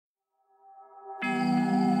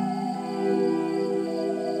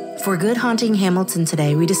For Good Haunting Hamilton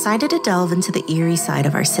today, we decided to delve into the eerie side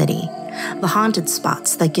of our city, the haunted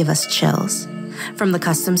spots that give us chills. From the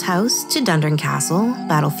Customs House to Dundurn Castle,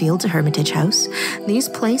 Battlefield to Hermitage House, these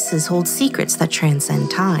places hold secrets that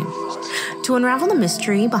transcend time. To unravel the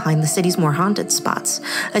mystery behind the city's more haunted spots,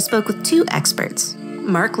 I spoke with two experts,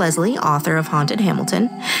 Mark Leslie, author of Haunted Hamilton,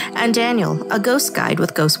 and Daniel, a ghost guide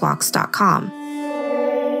with ghostwalks.com.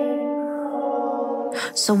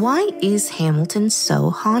 So why is Hamilton so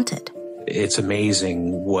haunted? It's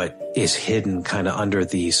amazing what is hidden kind of under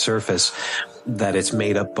the surface, that it's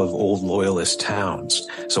made up of old loyalist towns.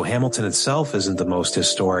 So Hamilton itself isn't the most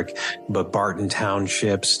historic, but Barton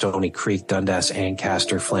Township, Stony Creek, Dundas,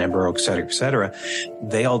 Ancaster, Flamborough, et cetera,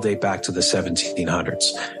 they all date back to the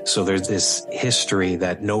 1700s. So there's this history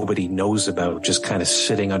that nobody knows about, just kind of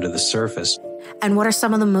sitting under the surface. And what are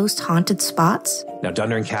some of the most haunted spots? Now,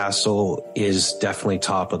 Dundurn Castle is definitely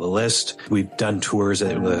top of the list. We've done tours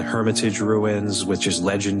at the Hermitage ruins, which is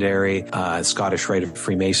legendary. Scottish Rite of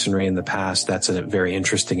Freemasonry in the past. That's a very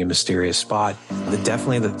interesting and mysterious spot.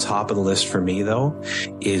 Definitely the top of the list for me, though,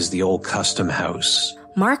 is the old Custom House.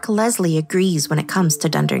 Mark Leslie agrees when it comes to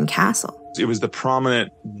Dundurn Castle. It was the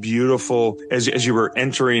prominent, beautiful, as you were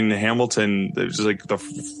entering Hamilton, it was like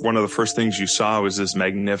one of the first things you saw was this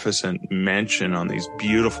magnificent mansion on these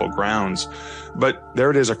beautiful grounds. But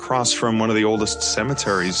there it is across from one of the oldest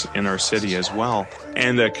cemeteries in our city as well,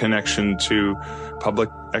 and a connection to public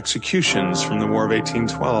executions from the War of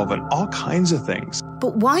 1812 and all kinds of things.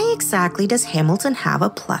 But why exactly does Hamilton have a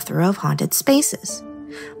plethora of haunted spaces?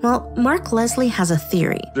 Well, Mark Leslie has a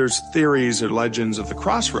theory. There's theories or legends of the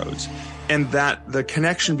crossroads, and that the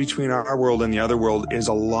connection between our world and the other world is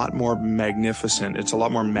a lot more magnificent. It's a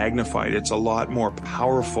lot more magnified. It's a lot more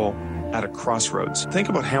powerful at a crossroads. Think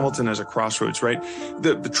about Hamilton as a crossroads, right?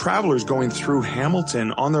 The travelers going through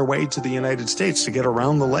Hamilton on their way to the United States to get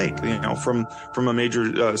around the lake, from a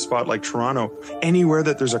major spot like Toronto. Anywhere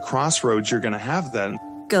that there's a crossroads, you're going to have that.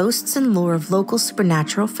 Ghosts and lore of local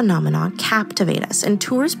supernatural phenomena captivate us, and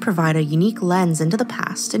tours provide a unique lens into the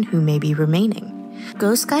past and who may be remaining.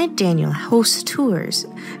 Ghost Guide Daniel hosts tours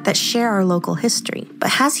that share our local history, but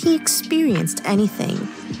has he experienced anything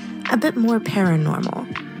a bit more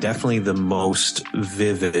paranormal? Definitely the most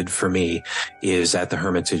vivid for me is at the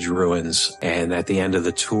Hermitage ruins. And at the end of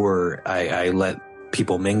the tour, I let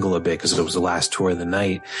people mingle a bit because it was the last tour of the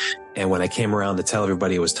night. And when I came around to tell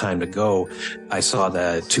everybody it was time to go, I saw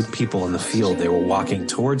the two people in the field. They were walking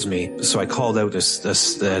towards me. So I called out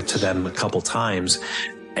to them a couple times,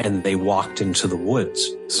 and they walked into the woods.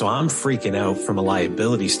 So I'm freaking out from a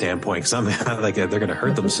liability standpoint because I'm like, they're going to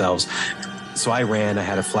hurt themselves. So I ran, I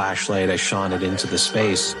had a flashlight, I shone it into the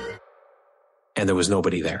space, and there was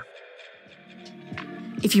nobody there.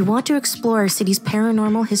 If you want to explore our city's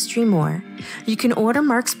paranormal history more, you can order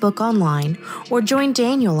Mark's book online or join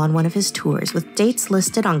Daniel on one of his tours with dates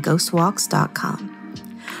listed on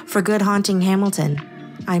ghostwalks.com. For Good Haunting Hamilton,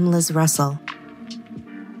 I'm Liz Russell.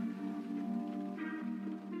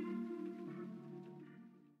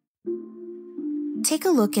 Take a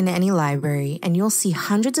look in any library and you'll see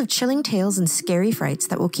hundreds of chilling tales and scary frights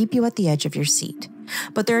that will keep you at the edge of your seat.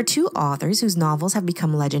 But there are two authors whose novels have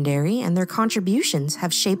become legendary, and their contributions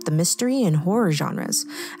have shaped the mystery and horror genres,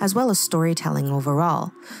 as well as storytelling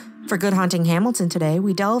overall. For Good Haunting Hamilton today,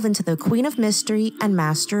 we delve into the Queen of Mystery and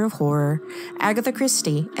Master of Horror, Agatha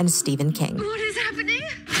Christie and Stephen King. What is happening?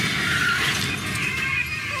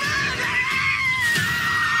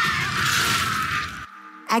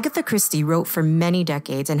 Agatha Christie wrote for many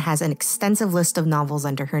decades and has an extensive list of novels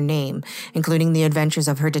under her name, including the adventures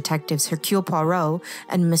of her detectives Hercule Poirot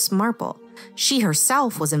and Miss Marple. She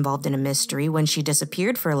herself was involved in a mystery when she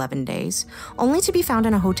disappeared for 11 days, only to be found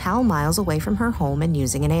in a hotel miles away from her home and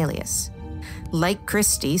using an alias. Like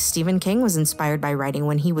Christie, Stephen King was inspired by writing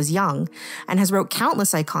when he was young and has wrote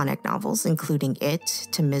countless iconic novels, including It,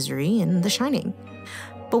 To Misery, and The Shining.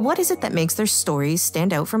 But what is it that makes their stories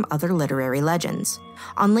stand out from other literary legends?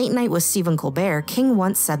 On Late Night with Stephen Colbert, King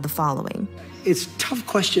once said the following. It's a tough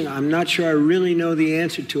question. I'm not sure I really know the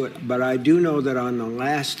answer to it, but I do know that on the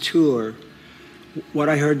last tour, what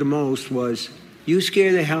I heard the most was, "You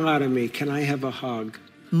scare the hell out of me. Can I have a hug?"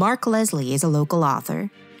 Mark Leslie is a local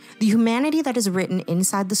author. The humanity that is written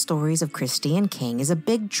inside the stories of Christie and King is a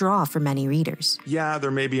big draw for many readers. Yeah,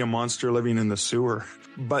 there may be a monster living in the sewer,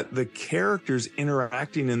 but the characters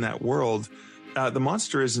interacting in that world, the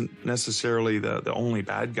monster isn't necessarily the only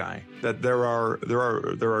bad guy. That there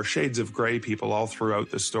are shades of gray people all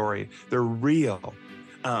throughout the story. They're real.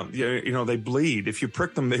 They bleed. If you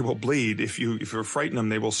prick them, they will bleed. If you frighten them,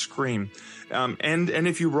 they will scream. And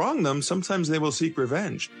if you wrong them, sometimes they will seek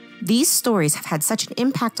revenge. These stories have had such an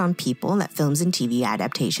impact on people that films and TV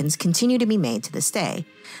adaptations continue to be made to this day.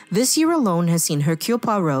 This year alone has seen Hercule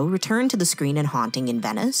Poirot return to the screen in Haunting in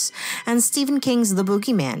Venice, and Stephen King's The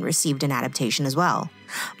Boogeyman received an adaptation as well.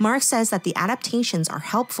 Mark says that the adaptations are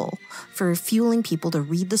helpful for fueling people to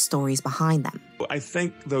read the stories behind them. I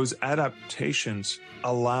think those adaptations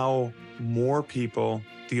allow more people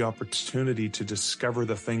the opportunity to discover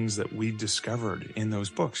the things that we discovered in those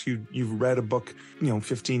books. You've read a book,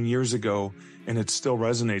 15 years ago, and it still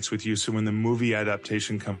resonates with you. So when the movie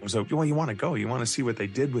adaptation comes out, you want to go. You want to see what they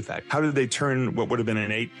did with that. How did they turn what would have been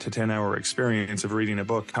an 8 to 10 hour experience of reading a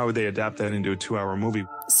book? How would they adapt that into a 2-hour movie?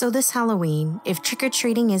 So this Halloween, if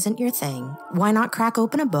trick-or-treating isn't your thing, why not crack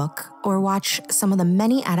open a book or watch some of the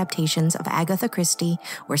many adaptations of Agatha Christie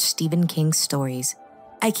or Stephen King's stories?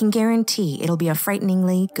 I can guarantee it'll be a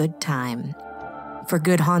frighteningly good time. For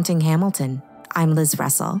Good Haunting Hamilton, I'm Liz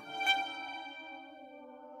Russell.